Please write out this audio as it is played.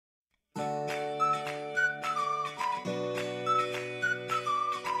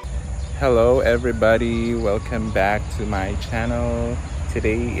Hello everybody, welcome back to my channel.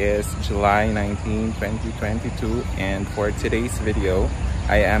 Today is July 19, 2022, and for today's video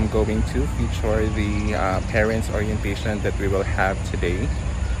I am going to feature the parents orientation that we will have today,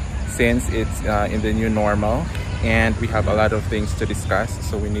 since it's in the new normal and we have a lot of things to discuss.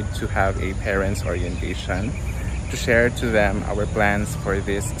 So we need to have a parents orientation to share to them our plans for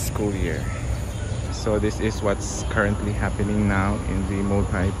this school year. So this is what's currently happening now in the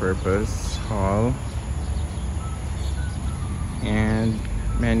multi-purpose hall, and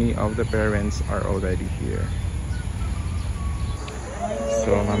many of the parents are already here.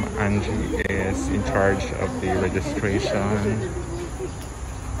 So Ma'am Angie is in charge of the registration.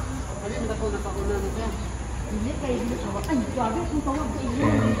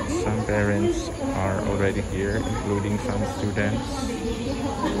 And some parents are already here, including some students.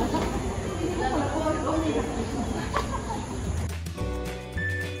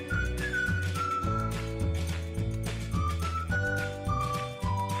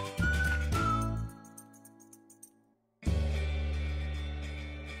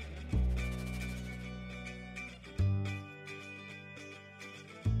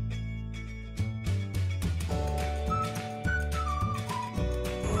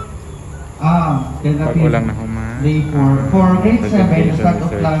 Pag-ulang na huma. For grade 7, the start of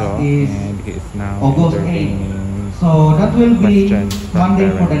class is August 8. So that will be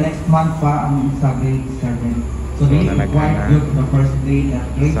Monday for the next month pa ang sa grade 7. So they require you the first day that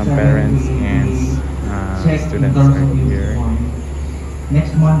grade 7 will be checked in terms of uniform.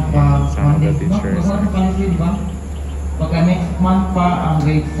 Next month pa, Monday, pagka next month pa ang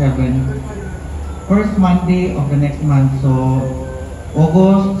grade 7. First Monday of the next month. So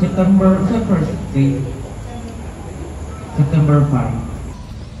August, September, the first day, September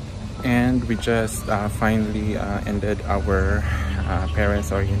 5. And we just finally ended our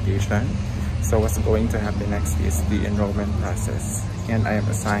parents orientation. So what's going to happen next is the enrollment process, and I am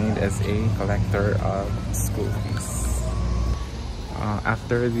assigned as a collector of school fees.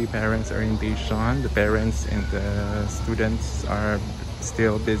 After the parents orientation, the parents and the students are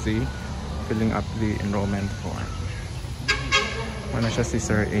still busy filling up the enrollment form. Muna siya si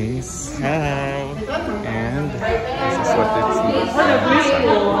Sir Ace. Hi! And this is what it looks like.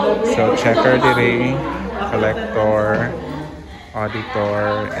 So checker dire, collector,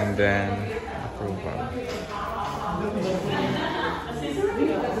 auditor, and then approval.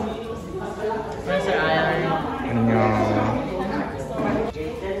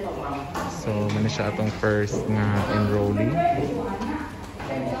 So muna siya atong first nga enrollee.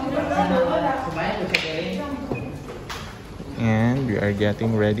 And we are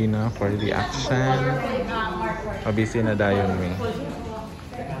getting ready now for the action. Busy na dayon me.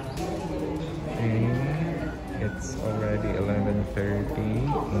 Okay. It's already 11:30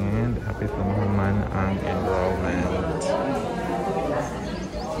 and hapit na mahuman ang enrollment.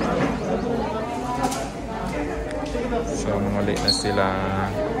 So mga late na sila.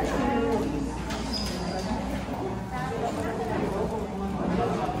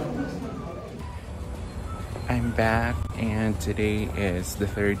 I'm back, and today is the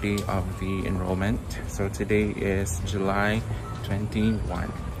third day of the enrollment. So today is July 21,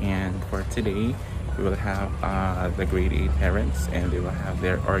 and for today we will have the grade 8 parents, and they will have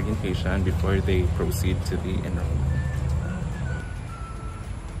their orientation before they proceed to the enrollment.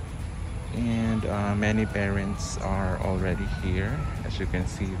 And many parents are already here, as you can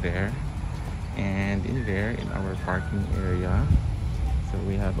see there, and in there in our parking area. So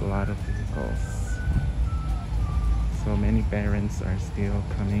we have a lot of vehicles. So many parents are still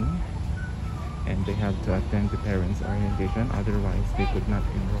coming, and they have to attend the parents orientation, otherwise they could not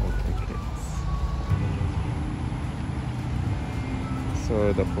enroll their kids. So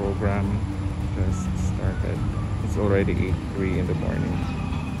the program just started. It's already 8:03 in the morning.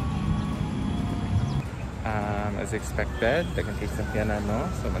 As expected, the sakyan no.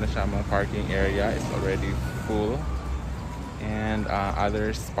 So mana siya mga parking area is already full, and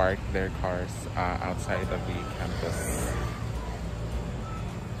others park their cars outside of the campus.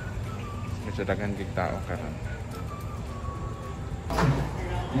 Medyo daghang gig tao karon.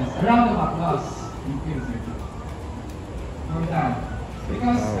 Yes, a round of applause. Thank you, sir. For that.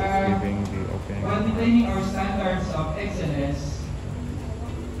 Because while maintaining our standards of excellence,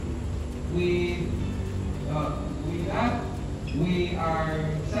 we are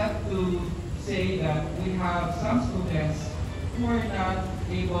set to say that we have some students who are not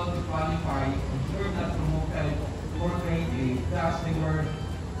able to qualify, who are not promoted for grade 8, thus they were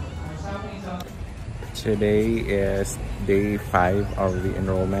suffering some. Today is day 5 of the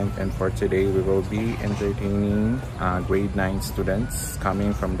enrollment, and for today we will be entertaining grade 9 students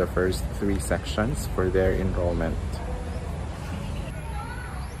coming from the first 3 sections for their enrollment.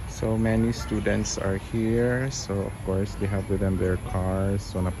 So many students are here, so of course they have with them their cars.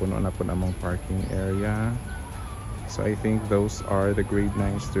 So napuno na po namang parking area. So I think those are the grade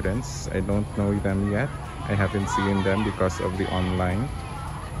 9 students. I don't know them yet. I haven't seen them because of the online.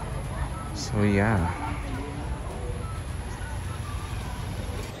 So yeah.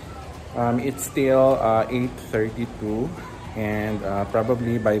 It's still 8:32, and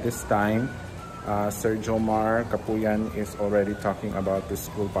probably by this time Sir Jomar Kapuyan is already talking about the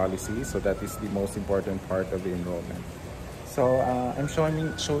school policy, so that is the most important part of the enrollment. So I'm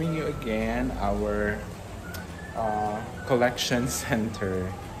showing you again our collection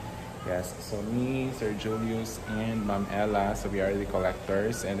center. Yes, so me, Sir Julius, and Ma'am Ella, so we are the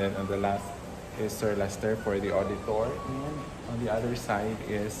collectors, and then on the last is Sir Lester for the auditor, and on the other side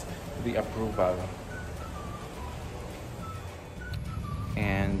is the approval.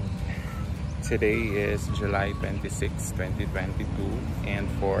 And today is July 26, 2022, and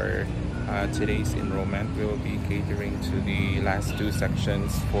for today's enrollment we will be catering to the last 2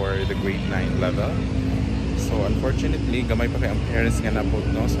 sections for the grade 9 level. So unfortunately, gamay pa kay ang parents nga nabot,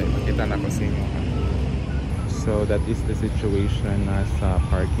 no? So ipakita na ko sa inyo. So that is the situation sa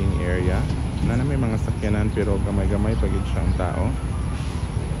parking area. Na may mga sakyanan pero gamay-gamay pagid siya ang tao.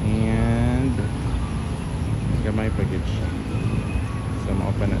 And gamay pagid siya. So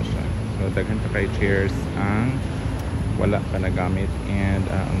mao-open na siya. So daghan pa kay chairs ang wala pa nagamit, and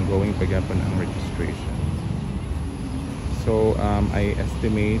ang going pagyapon ang registration. So I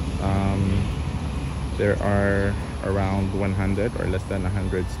estimate there are around 100 or less than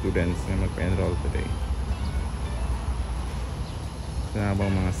 100 students na magpa-enroll today.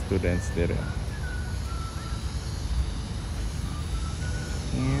 Sabang mga students dito.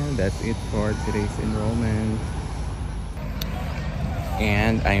 And that's it for today's enrollment.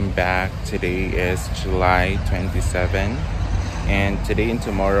 And I'm back. Today is July 27, and today and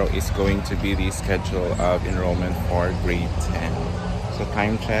tomorrow is going to be the schedule of enrollment for grade 10. So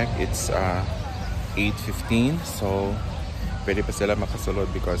time check, it's 8:15, so pwede pa sila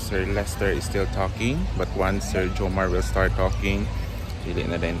makasulod because Sir Lester is still talking, but once Sir Jomar will start talking, dili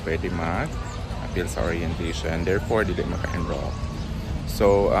na din pwede mag-appeal sa orientation, therefore dili maka-enroll.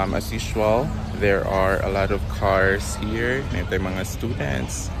 So as usual, there are a lot of cars here, may mga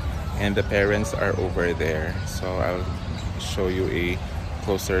students, and the parents are over there. So I'll show you a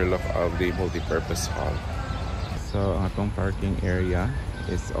closer look of the multi-purpose hall. So ang atong parking area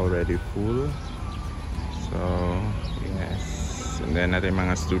is already full. So yes, and then natin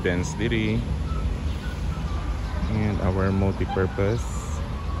mga students diri, and our multi-purpose,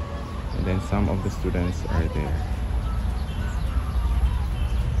 and then some of the students are there.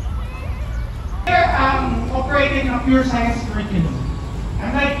 They're operating a pure science curriculum.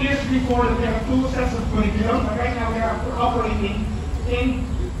 Unlike years before, we have 2 sets of curriculum, but right now we are operating in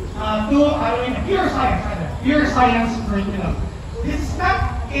pure science curriculum. This is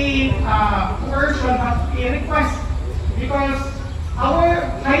not a coercion, but a request, because our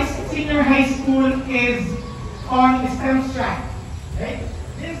senior high school is on STEM track. Okay?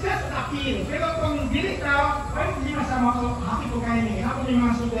 This is just an appeal. Pero kung dili ka, why hindi masama ko, happy ko kayo niya. Happy yung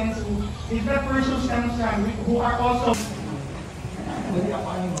mga students who is that pursue STEM track, who are also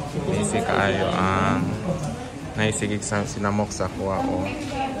busy kaayo ang naisigig sa sinamok sa kuha ko.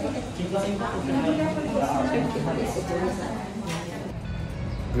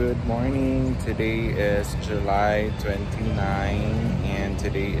 Good morning. Today is July 29, and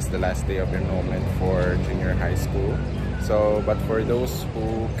today is the last day of enrollment for junior high school. So, but for those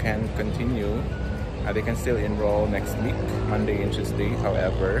who can continue, they can still enroll next week, Monday and Tuesday.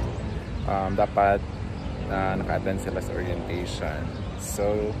 However, dapat naka-attend sila sa orientation.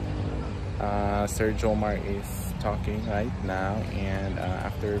 So, Sir Jomar is talking right now, and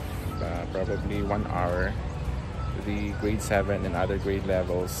after probably 1 hour, the grade 7 and other grade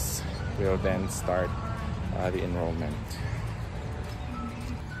levels will then start the enrollment.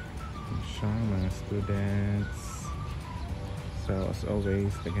 Siya, mga students. So as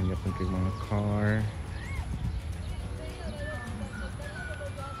always, naghanap ng mga car.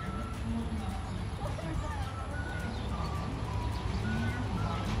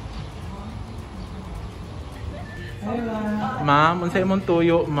 Ma'am, unsay mong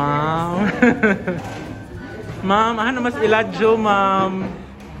tuyo, ma'am? Ma'am, ano mas iladyo, ma'am?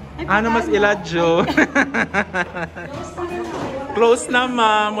 Ano mas iladyo? Close na,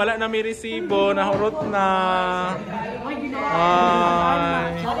 ma'am. Wala na may resibo. Nahurot na.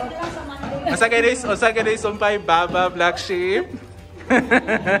 Ay. Usa ka day sumpay baba black sheep.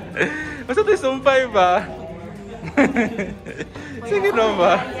 Usa tay sumpay ba? Sige no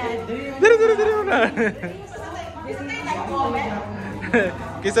ba? Diri mo na.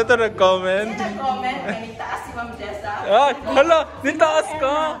 Kisa to nag-comment. Nag-comment, kanitaas si Ma'am Jessa. Ah, hala, nitaas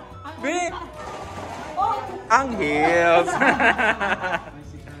ka. Be. Ang heels.